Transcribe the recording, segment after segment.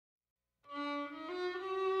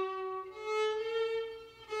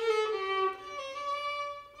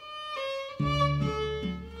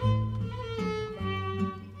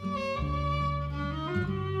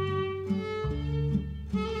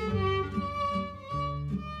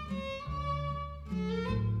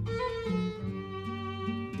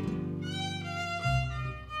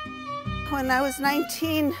When I was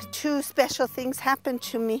 19, two special things happened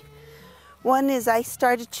to me. One is I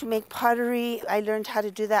started to make pottery. I learned how to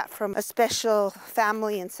do that from a special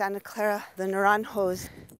family in Santa Clara, the Naranjos.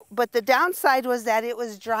 But the downside was that it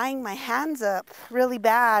was drying my hands up really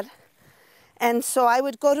bad. And so I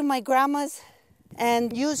would go to my grandma's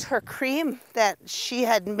and use her cream that she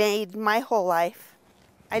had made my whole life.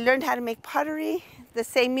 I learned how to make pottery the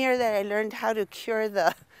same year that I learned how to cure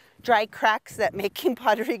the dry cracks that making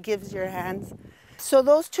pottery gives your hands. So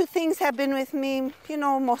those two things have been with me, you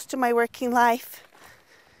know, most of my working life.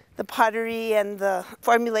 The pottery and the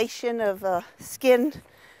formulation of skin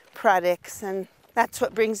products. And that's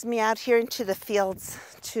what brings me out here into the fields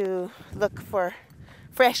to look for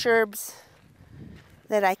fresh herbs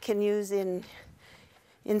that I can use in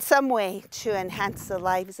some way to enhance the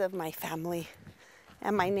lives of my family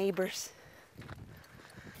and my neighbors.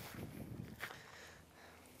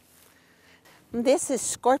 This is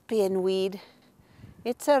scorpion weed.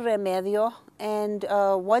 It's a remedio, and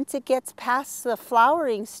once it gets past the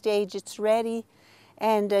flowering stage, it's ready,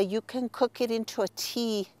 and you can cook it into a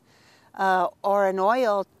tea or an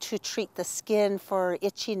oil to treat the skin for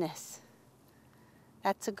itchiness.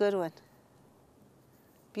 That's a good one.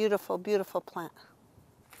 Beautiful, beautiful plant.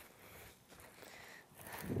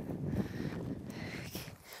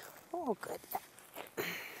 Oh, good.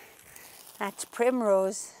 That's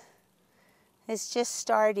primrose. It's just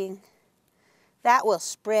starting. That will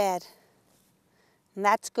spread. And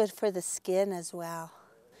that's good for the skin as well.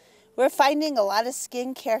 We're finding a lot of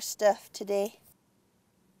skincare stuff today.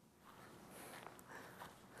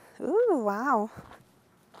 Ooh, wow.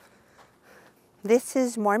 This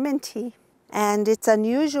is Mormon tea. And it's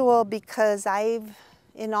unusual because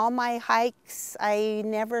in all my hikes, I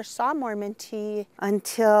never saw Mormon tea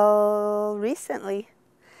until recently.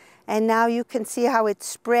 And now you can see how it's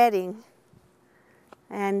spreading.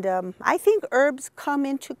 And I think herbs come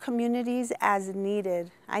into communities as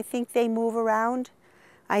needed. I think they move around.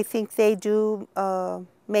 I think they do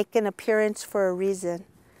make an appearance for a reason.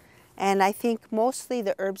 And I think mostly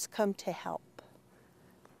the herbs come to help.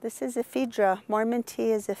 This is ephedra. Mormon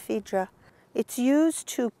tea is ephedra. It's used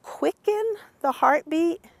to quicken the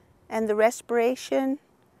heartbeat and the respiration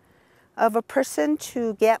of a person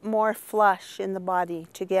to get more flush in the body,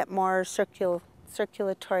 to get more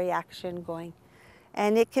circulatory action going.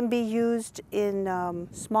 And it can be used in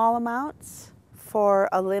small amounts for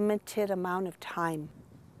a limited amount of time.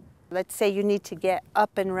 Let's say you need to get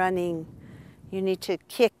up and running. You need to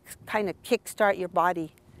kind of kickstart your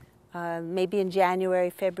body. Maybe in January,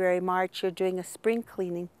 February, March, you're doing a spring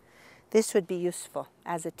cleaning. This would be useful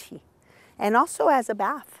as a tea. And also as a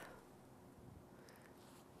bath.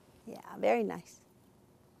 Yeah, very nice.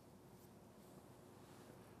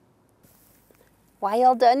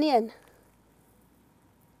 Wild onion.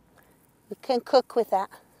 You can cook with that,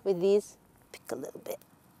 with these. Pick a little bit.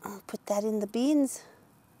 I'll put that in the beans.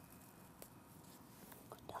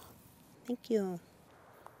 Thank you.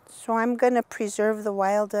 So I'm going to preserve the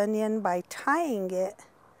wild onion by tying it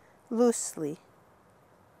loosely.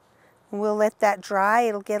 And we'll let that dry.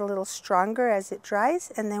 It'll get a little stronger as it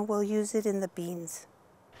dries, and then we'll use it in the beans.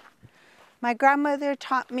 My grandmother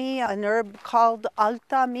taught me an herb called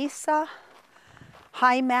Alta Misa,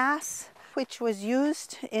 high mass, which was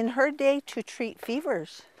used in her day to treat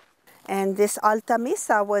fevers. And this Alta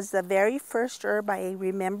Misa was the very first herb I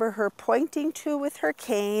remember her pointing to with her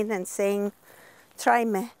cane and saying,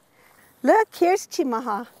 "Tráeme." Look, here's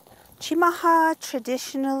chimaha. Chimaha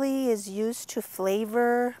traditionally is used to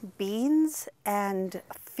flavor beans and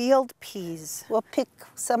field peas. We'll pick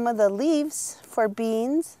some of the leaves for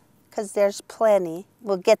beans because there's plenty.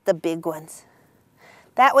 We'll get the big ones.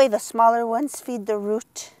 That way the smaller ones feed the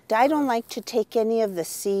root. I don't like to take any of the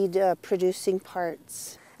seed producing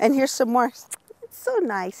parts. And here's some more. It's so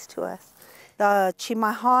nice to us. The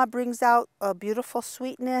chimaha brings out a beautiful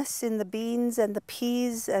sweetness in the beans and the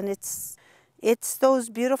peas, and it's those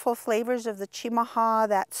beautiful flavors of the chimaha,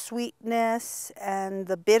 that sweetness and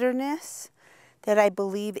the bitterness that I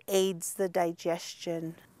believe aids the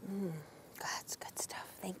digestion. That's good stuff.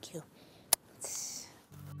 Thank you.